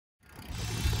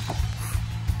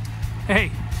Hey,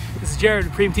 this is Jared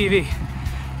with Preem TV.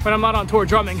 When I'm not on tour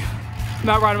drumming, I'm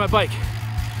out riding my bike,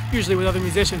 usually with other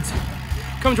musicians.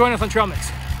 Come join us on Trail Mix.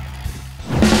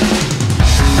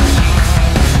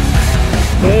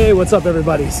 Hey, what's up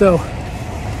everybody? So,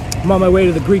 I'm on my way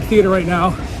to the Greek Theater right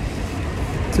now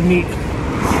to meet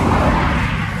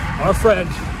our friend,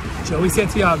 Joey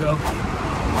Santiago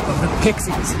of the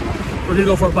Pixies. We're gonna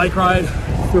go for a bike ride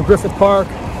through Griffith Park,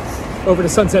 over to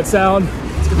Sunset Sound.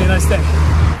 It's gonna be a nice day.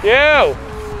 Yo!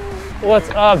 What's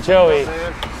up, Joey?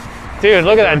 Dude,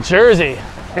 look at that jersey.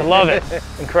 I love it.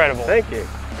 Incredible. Thank you.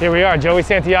 Here we are, Joey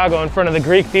Santiago in front of the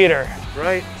Greek Theater.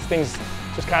 Right. These things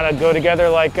just kind of go together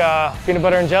like peanut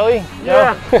butter and jelly.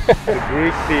 Yeah. The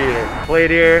Greek Theater. Played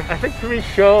here, I think 3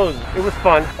 shows. It was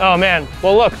fun. Oh man.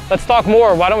 Well look, let's talk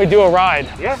more. Why don't we do a ride?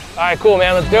 Yeah. All right, cool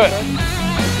man, let's do it.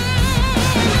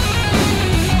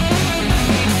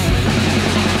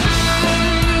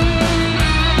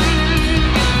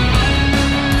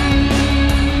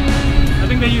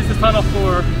 They use this tunnel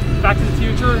for Back to the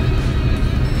Future,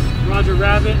 Roger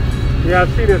Rabbit. Yeah, I've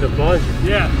seen it a bunch.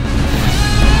 Yeah.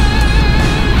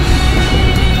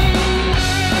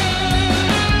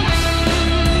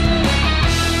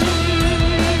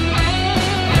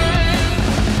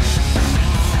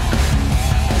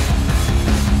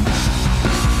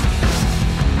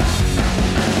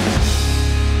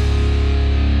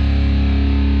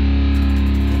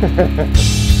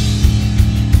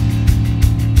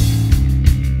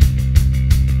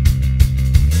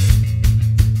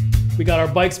 We got our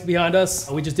bikes behind us.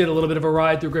 We just did a little bit of a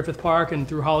ride through Griffith Park and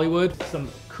through Hollywood. Some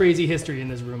crazy history in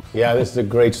this room. Yeah, this is a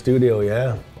great studio,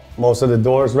 yeah. Most of the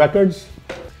Doors records.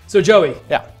 So Joey,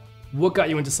 yeah, what got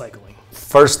you into cycling?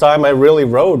 First time I really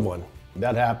rode one.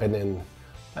 That happened in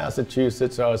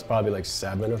Massachusetts. I was probably like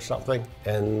 7 or something.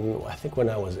 And I think when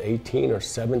I was 18 or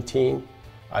 17,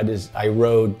 I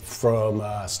rode from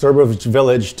Sturbridge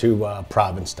Village to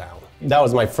Provincetown. That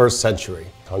was my first century,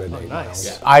 108 miles.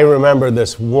 Yeah. I remember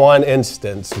this one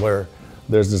instance where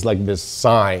there's this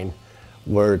sign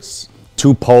where it's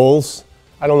 2 poles.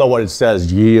 I don't know what it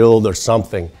says, yield or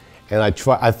something. And I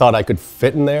thought I could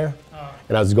fit in there.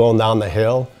 And I was going down the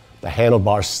hill, the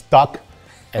handlebar stuck,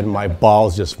 and my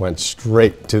balls just went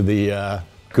straight to the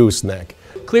gooseneck.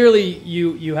 Clearly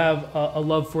you have a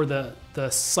love for the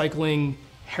cycling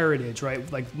heritage,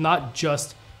 right? Like not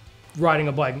just riding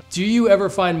a bike. Do you ever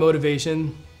find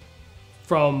motivation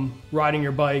from riding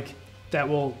your bike that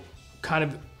will kind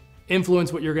of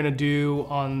influence what you're gonna do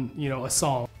on, you know, a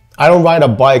song? I don't ride a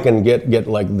bike and get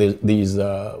like these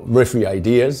riffy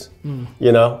ideas.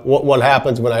 You know, what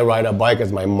happens when I ride a bike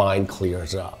is my mind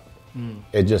clears up.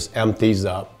 It just empties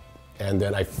up, and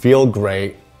then I feel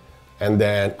great, and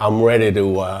then I'm ready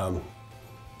to,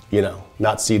 you know,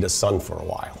 not see the sun for a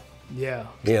while. Yeah.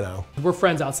 You know. We're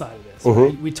friends outside of this.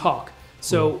 Right? We talk.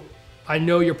 So I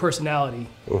know your personality,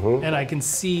 and I can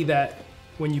see that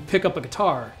when you pick up a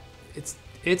guitar,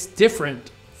 it's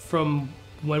different from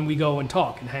when we go and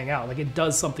talk and hang out. Like it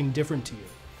does something different to you.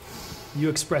 You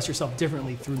express yourself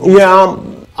differently through music. Yeah,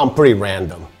 I'm pretty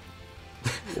random.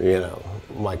 You know,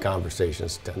 my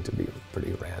conversations tend to be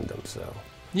pretty random, so.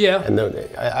 Yeah. And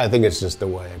I think it's just the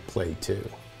way I play too.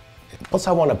 Plus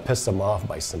I want to piss them off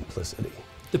by simplicity.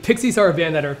 The Pixies are a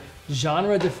band that are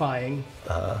genre-defying.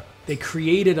 They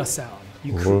created a sound.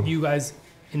 You guys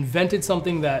invented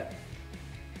something that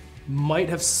might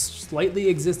have slightly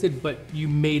existed, but you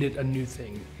made it a new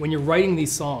thing. When you're writing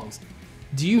these songs,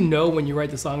 do you know when you write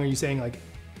the song, are you saying like,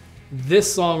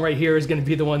 this song right here is gonna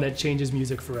be the one that changes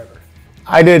music forever?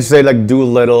 I did say like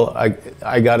Doolittle,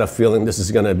 I got a feeling this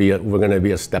is gonna be we're gonna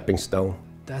be a stepping stone.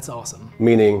 That's awesome.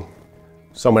 Meaning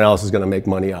someone else is gonna make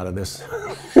money out of this.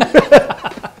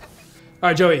 All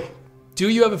right, Joey, do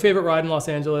you have a favorite ride in Los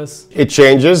Angeles? It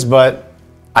changes, but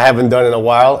I haven't done it in a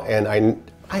while, and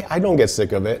I don't get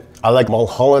sick of it. I like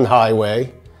Mulholland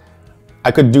Highway. I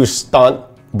could do stunt,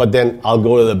 but then I'll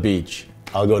go to the beach.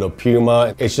 I'll go to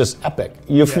Puma. It's just epic.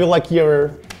 You feel like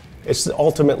it's the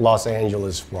ultimate Los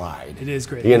Angeles ride. It is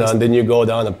great. You know, and then you go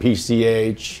down to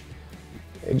PCH.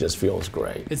 It just feels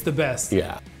great. It's the best.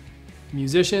 Yeah.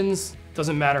 Musicians,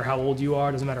 doesn't matter how old you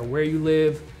are, doesn't matter where you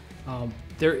live,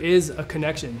 there is a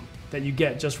connection that you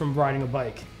get just from riding a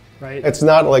bike, right? It's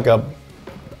not like a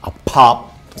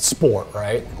pop sport,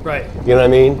 right? Right. You know what I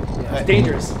mean? Yeah, it's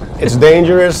dangerous. It's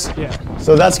dangerous. Yeah.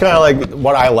 So that's kind of like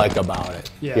what I like about it.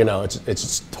 Yeah. You know,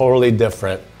 it's totally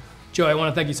different. Joe, I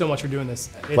want to thank you so much for doing this.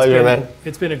 Pleasure, man.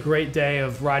 It's been a great day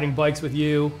of riding bikes with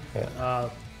you,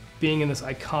 being in this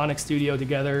iconic studio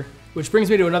together, which brings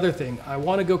me to another thing. I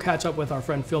want to go catch up with our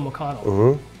friend Phil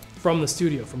McConnell. from the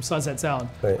studio, from Sunset Sound.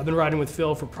 Right. I've been riding with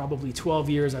Phil for probably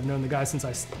 12 years. I've known the guy since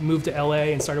I moved to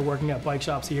LA and started working at bike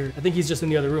shops here. I think he's just in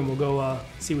the other room. We'll go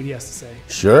see what he has to say.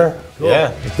 Sure. Cool.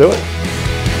 Yeah, let's do it.